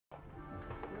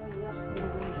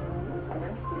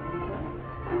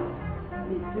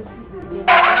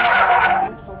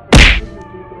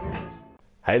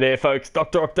Hey there folks,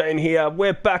 Dr. Octane here.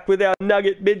 We're back with our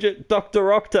nugget midget, Dr.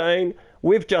 Octane.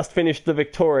 We've just finished the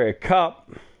Victoria Cup.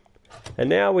 And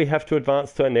now we have to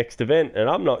advance to our next event. And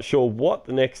I'm not sure what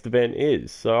the next event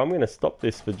is. So I'm going to stop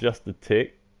this for just a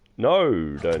tick.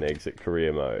 No, don't exit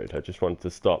career mode. I just wanted to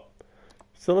stop.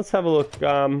 So let's have a look.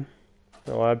 Our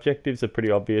objectives are pretty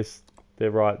obvious.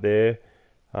 They're right there.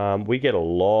 We get a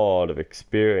lot of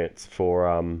experience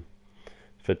for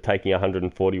taking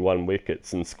 141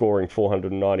 wickets and scoring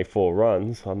 494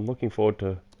 runs. I'm looking forward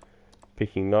to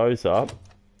picking those up.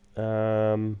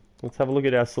 Let's have a look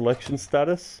at our selection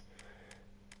status.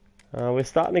 We're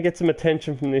starting to get some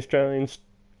attention from the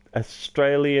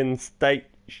Australian State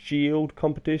Shield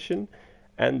competition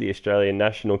and the Australian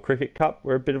National Cricket Cup.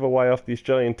 We're a bit of a way off the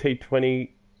Australian T20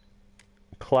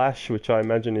 clash, which I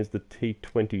imagine is the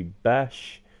T20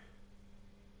 Bash.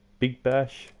 Big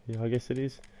Bash, yeah, I guess it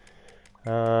is.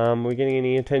 We're getting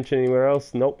any attention anywhere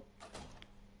else? Nope.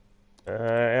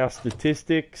 Our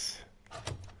statistics.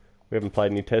 We haven't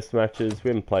played any test matches. We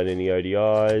haven't played any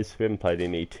ODIs. We haven't played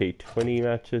any T20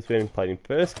 matches. We haven't played any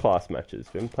first class matches.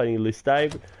 We haven't played any List A.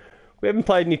 We haven't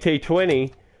played any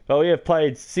T20. But we have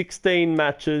played 16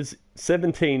 matches,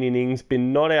 17 innings,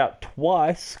 been not out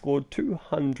twice, scored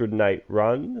 208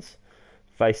 runs.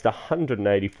 Faced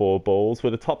 184 balls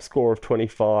with a top score of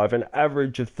 25, an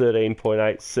average of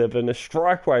 13.87, a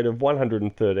strike rate of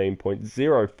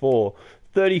 113.04,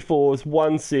 34s,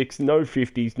 1/6, no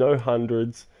 50s, no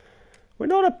 100s. We're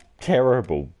not a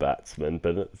terrible batsman,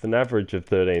 but it's an average of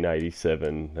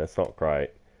 13.87. That's not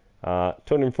great.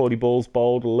 240 balls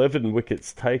bowled, 11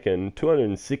 wickets taken,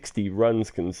 260 runs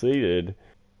conceded.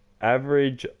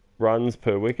 Average runs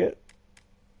per wicket.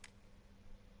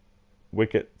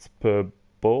 Wickets per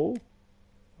ball,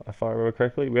 if I remember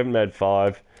correctly. We haven't made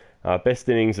 5. Best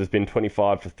innings has been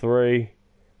 25 for 3,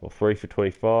 or 3 for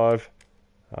 25.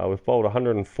 We've bowled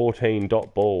 114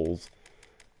 dot balls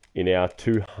in our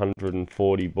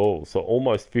 240 balls, so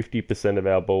almost 50% of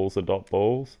our balls are dot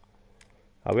balls.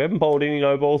 We haven't bowled any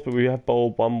no balls, but we have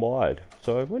bowled one wide,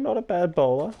 so we're not a bad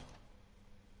bowler.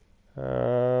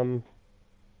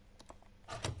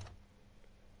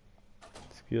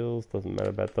 Skills, doesn't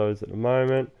matter about those at the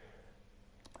moment.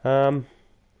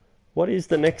 What is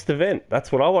the next event?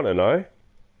 That's what I want to know.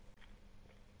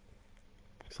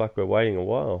 Looks like we're waiting a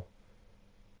while.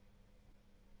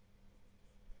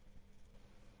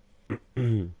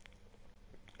 Are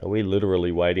we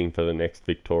literally waiting for the next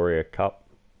Victoria Cup?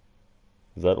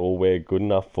 Is that all we're good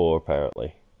enough for,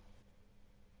 apparently?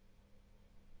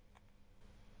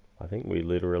 I think we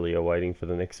literally are waiting for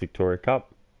the next Victoria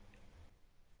Cup.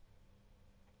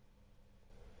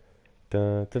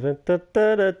 Dun, dun, dun, dun,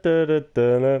 dun, dun, dun,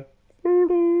 dun,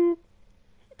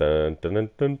 dun, dun,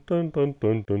 dun, dun, dun,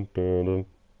 dun, dun, dun.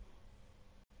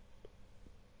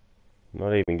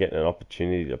 Not even getting an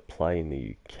opportunity to play in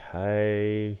the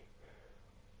UK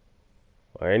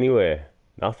or anywhere.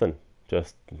 Nothing.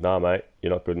 Just, nah mate,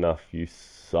 you're not good enough. You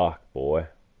suck, boy.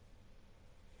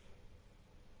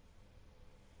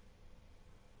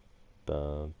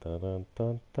 Dun, dun, dun,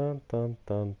 dun, dun, dun,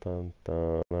 dun, dun,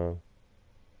 dun.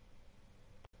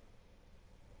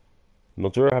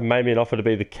 Mildura have made me an offer to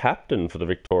be the captain for the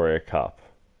Victoria Cup.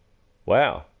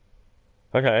 Wow.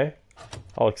 Okay.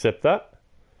 I'll accept that.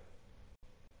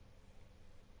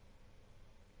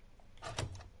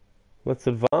 Let's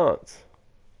advance.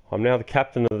 I'm now the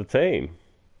captain of the team.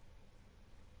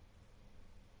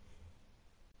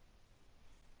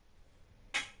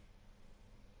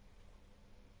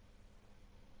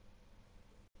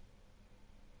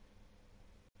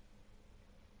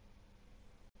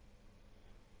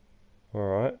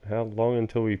 Alright, how long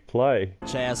until we play?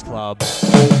 Jazz Club.